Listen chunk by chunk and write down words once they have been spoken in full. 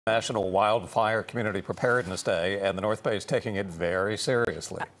National Wildfire Community Preparedness Day, and the North Bay is taking it very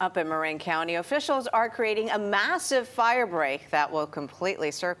seriously. Up in Marin County, officials are creating a massive fire break that will completely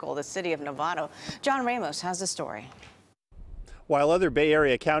circle the city of Novato. John Ramos has the story. While other Bay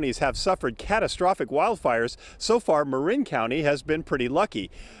Area counties have suffered catastrophic wildfires, so far Marin County has been pretty lucky.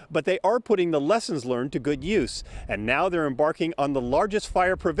 But they are putting the lessons learned to good use, and now they're embarking on the largest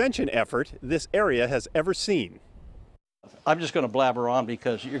fire prevention effort this area has ever seen. I'm just going to blabber on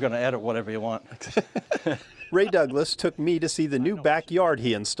because you're going to edit whatever you want. Ray Douglas took me to see the new backyard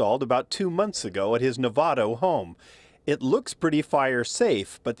he installed about 2 months ago at his Novato home. It looks pretty fire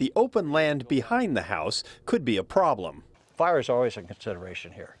safe, but the open land behind the house could be a problem. Fire is always a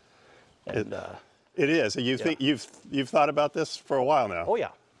consideration here. And, it is. You've thought about this for a while now. Oh yeah.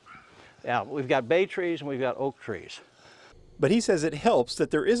 Yeah, we've got bay trees and we've got oak trees. But he says it helps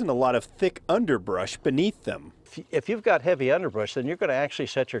that there isn't a lot of thick underbrush beneath them. If you've got heavy underbrush, then you're going to actually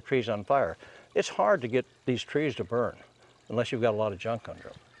set your trees on fire. It's hard to get these trees to burn unless you've got a lot of junk under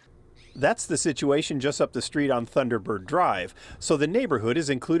them. That's the situation just up the street on Thunderbird Drive. So the neighborhood is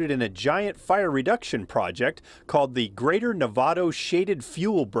included in a giant fire reduction project called the Greater Novato Shaded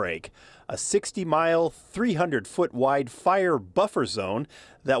Fuel Break, a 60-mile, 300-foot wide fire buffer zone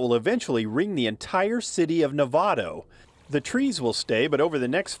that will eventually ring the entire city of Novato. The trees will stay, but over the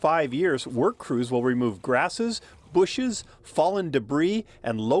next 5 years, work crews will remove grasses, bushes, fallen debris,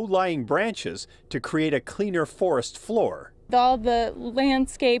 and low-lying branches to create a cleaner forest floor. All the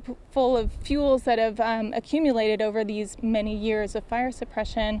landscape full of fuels that have accumulated over these many years of fire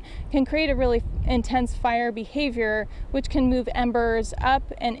suppression can create a really intense fire behavior, which can move embers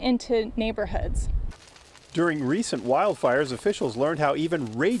up and into neighborhoods. During recent wildfires, officials learned how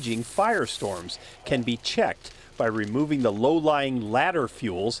even raging firestorms can be checked by removing the low-lying ladder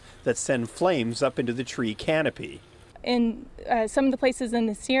fuels that send flames up into the tree canopy. In some of the places in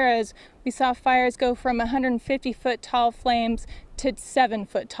the Sierras, we saw fires go from 150-foot tall flames to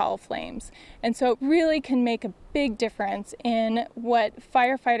 7-foot tall flames. And so it really can make a big difference in what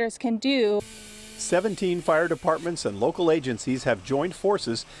firefighters can do. 17 fire departments and local agencies have joined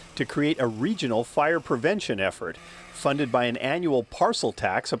forces to create a regional fire prevention effort, funded by an annual parcel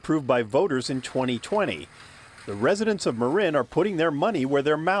tax approved by voters in 2020. The residents of Marin are putting their money where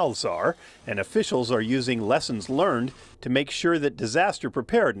their mouths are, and officials are using lessons learned to make sure that disaster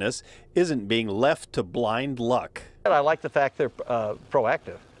preparedness isn't being left to blind luck. I like the fact they're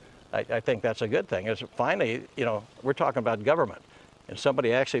proactive. I think that's a good thing. It's finally, you know, we're talking about government, and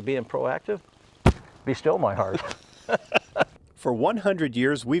somebody actually being proactive, be still my heart. For 100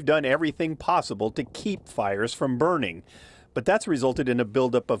 years, we've done everything possible to keep fires from burning, but that's resulted in a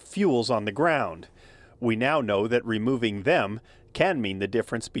buildup of fuels on the ground. We now know that removing them can mean the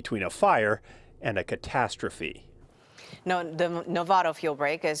difference between a fire and a catastrophe. No, the Novato fuel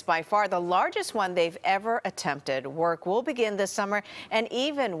break is by far the largest one they've ever attempted. Work will begin this summer, and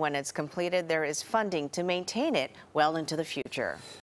even when it's completed, there is funding to maintain it well into the future.